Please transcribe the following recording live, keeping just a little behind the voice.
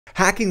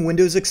Hacking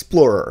Windows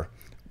Explorer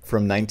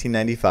from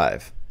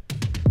 1995.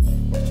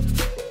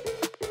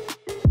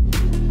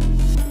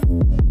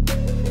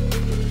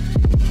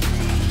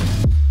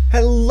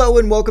 Hello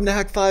and welcome to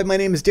Hak5. My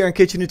name is Darren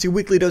Kitchen. It's your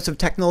weekly dose of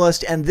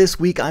Technolust, and this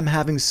week I'm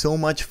having so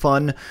much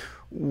fun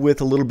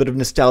with a little bit of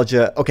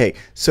nostalgia. Okay,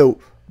 so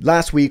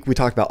last week we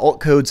talked about alt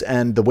codes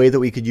and the way that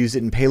we could use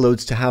it in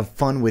payloads to have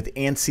fun with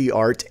ANSI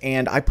art,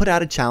 and I put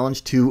out a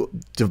challenge to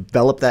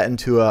develop that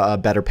into a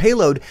better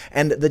payload,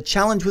 and the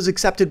challenge was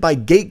accepted by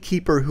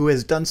Gatekeeper, who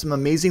has done some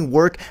amazing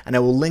work, and I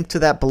will link to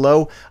that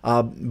below.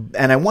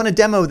 And I want to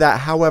demo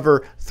that.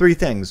 However, three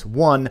things.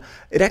 One,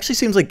 it actually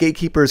seems like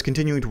Gatekeeper is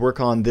continuing to work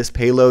on this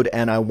payload,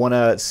 and I want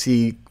to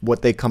see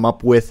what they come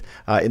up with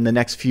in the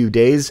next few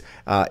days.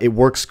 It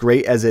works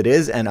great as it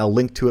is, and I'll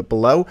link to it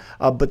below.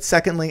 But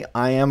secondly,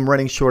 I am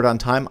running short on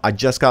time. I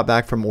just got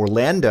back from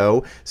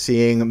Orlando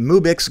seeing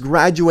Mubix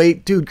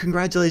graduate. Dude,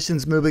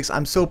 congratulations, Mubix.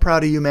 I'm so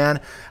proud of you,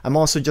 man. I'm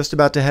also just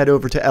about to head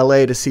over to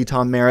LA to see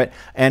Tom Merritt,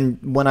 and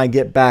when I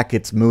get back,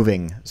 it's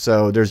moving.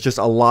 So there's just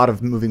a lot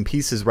of moving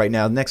pieces right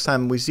now. Next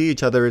time we see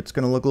each other, it's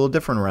going to look a little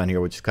different around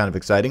here, which is kind of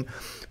exciting.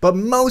 But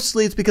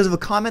mostly it's because of a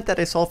comment that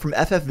I saw from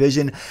FF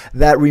Vision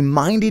that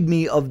reminded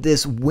me of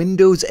this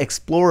Windows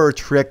Explorer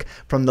trick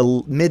from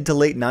the mid to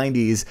late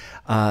 90s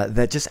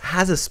that just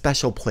has a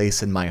special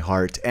place in my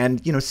heart. And,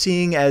 you know,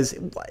 seeing as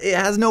it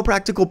has no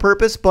practical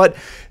purpose, but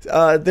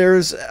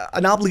there's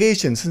an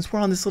obligation since we're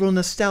on this little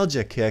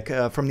nostalgia kick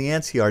from the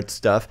ANSI art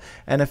stuff.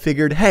 And I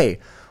figured, hey,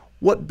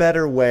 what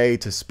better way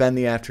to spend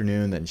the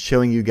afternoon than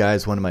showing you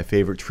guys one of my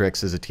favorite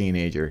tricks as a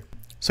teenager?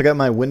 So I got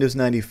my Windows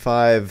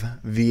 95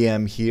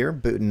 VM here,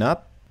 booting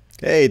up.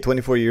 Hey,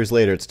 24 years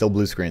later, it's still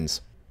blue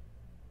screens.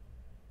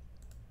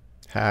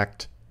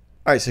 Hacked.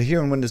 All right, so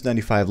here in Windows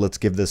 95, let's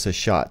give this a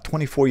shot.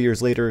 24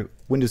 years later,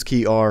 Windows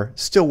key R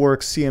still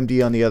works.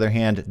 CMD, on the other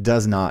hand,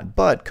 does not.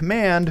 But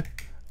Command,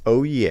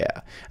 oh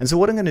yeah. And so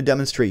what I'm going to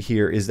demonstrate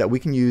here is that we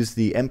can use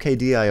the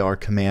mkdir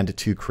command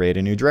to create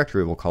a new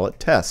directory. We'll call it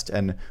test.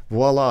 And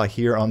voila,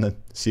 here on the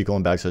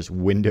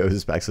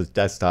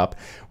 /Windows/desktop,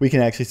 we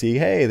can actually see,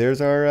 hey, there's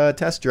our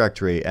test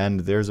directory, and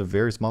there's a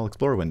very small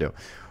Explorer window.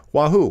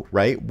 Wahoo,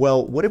 right?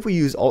 Well, what if we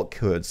use alt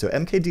code? So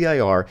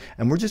mkdir,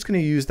 and we're just going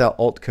to use that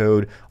alt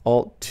code,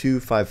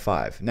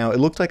 alt255. Now, it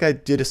looked like I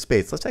did a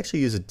space. Let's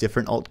actually use a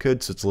different alt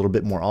code so it's a little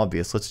bit more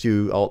obvious. Let's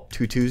do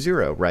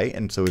alt220, right?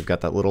 And so we've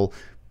got that little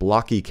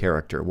blocky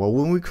character. Well,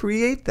 when we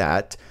create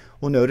that,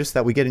 we'll notice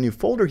that we get a new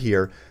folder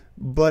here,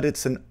 but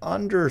it's an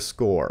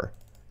underscore.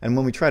 And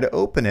when we try to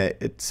open it,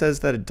 it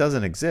says that it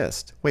doesn't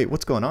exist. Wait,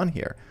 what's going on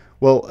here?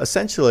 Well,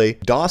 essentially,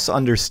 DOS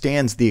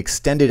understands the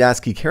extended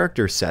ASCII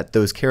character set,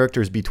 those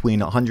characters between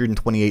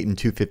 128 and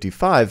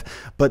 255,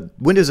 but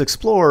Windows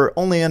Explorer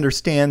only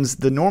understands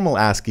the normal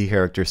ASCII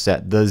character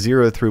set, the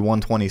 0 through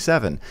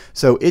 127.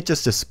 So it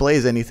just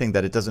displays anything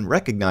that it doesn't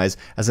recognize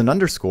as an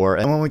underscore,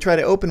 and when we try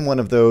to open one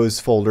of those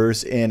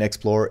folders in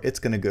Explorer, it's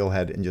going to go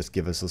ahead and just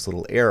give us this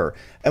little error.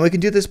 And we can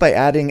do this by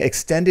adding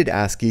extended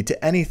ASCII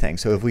to anything.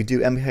 So if we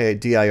do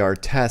mkdir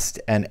test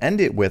and end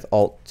it with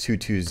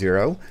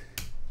alt220,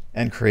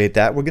 and create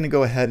that, we're going to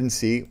go ahead and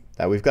see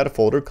that we've got a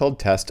folder called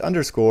test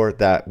underscore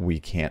that we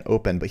can't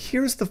open. But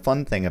here's the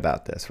fun thing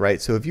about this,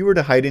 right? So if you were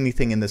to hide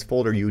anything in this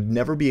folder, you would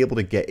never be able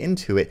to get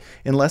into it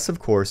unless, of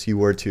course, you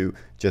were to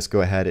just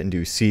go ahead and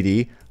do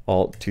cd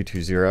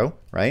alt220,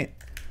 right?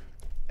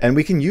 And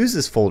we can use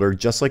this folder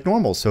just like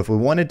normal. So if we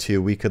wanted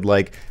to, we could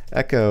like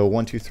echo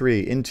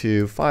 123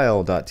 into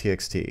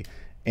file.txt,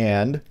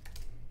 and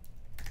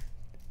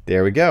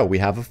there we go, we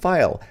have a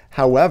file.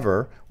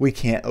 However, we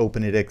can't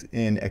open it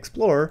in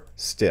Explorer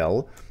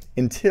still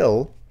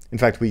until, in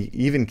fact, we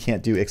even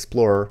can't do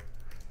Explorer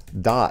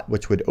dot,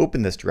 which would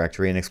open this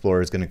directory, and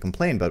Explorer is going to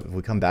complain. But if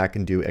we come back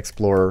and do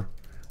Explorer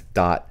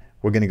dot,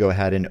 we're going to go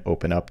ahead and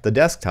open up the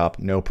desktop,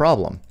 no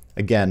problem.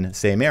 Again,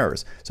 same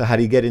errors. So how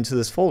do you get into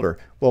this folder?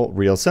 Well,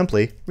 real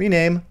simply,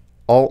 rename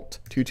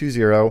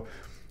alt220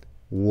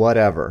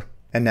 whatever.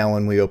 And now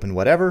when we open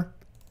whatever,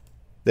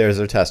 there's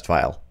our test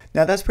file.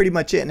 Now that's pretty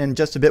much it, and in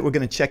just a bit we're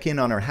going to check in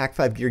on our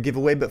Hak5 gear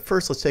giveaway, but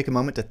first let's take a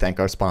moment to thank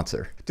our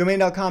sponsor.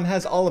 Domain.com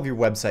has all of your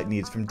website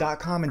needs, from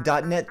 .com and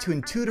 .net to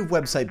intuitive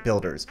website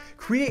builders.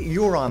 Create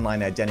your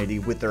online identity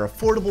with their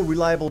affordable,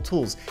 reliable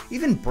tools.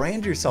 Even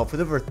brand yourself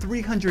with over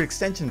 300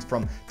 extensions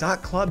from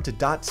 .club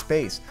to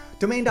 .space.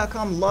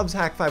 Domain.com loves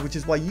Hak5, which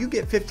is why you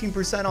get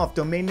 15% off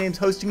domain names,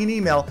 hosting, and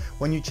email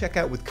when you check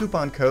out with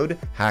coupon code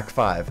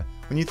Hak5.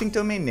 When you think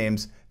domain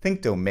names,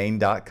 think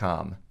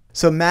domain.com.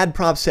 So mad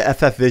props to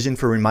FF Vision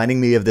for reminding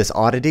me of this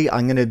oddity.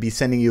 I'm going to be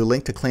sending you a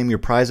link to claim your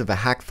prize of a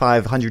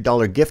Hak5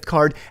 $100 gift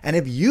card. And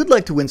if you'd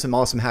like to win some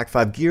awesome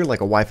Hak5 gear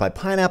like a Wi-Fi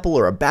pineapple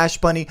or a Bash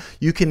Bunny,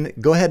 you can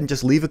go ahead and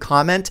just leave a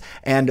comment.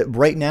 And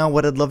right now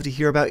what I'd love to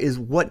hear about is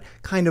what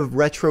kind of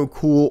retro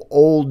cool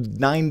old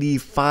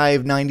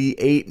 95,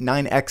 98,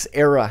 9X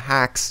era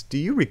hacks do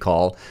you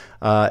recall?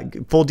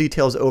 Full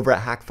details over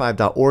at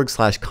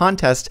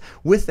hak5.org/contest.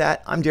 With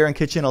that, I'm Darren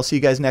Kitchen. I'll see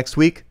you guys next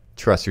week.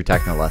 Trust your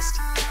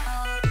Technolust.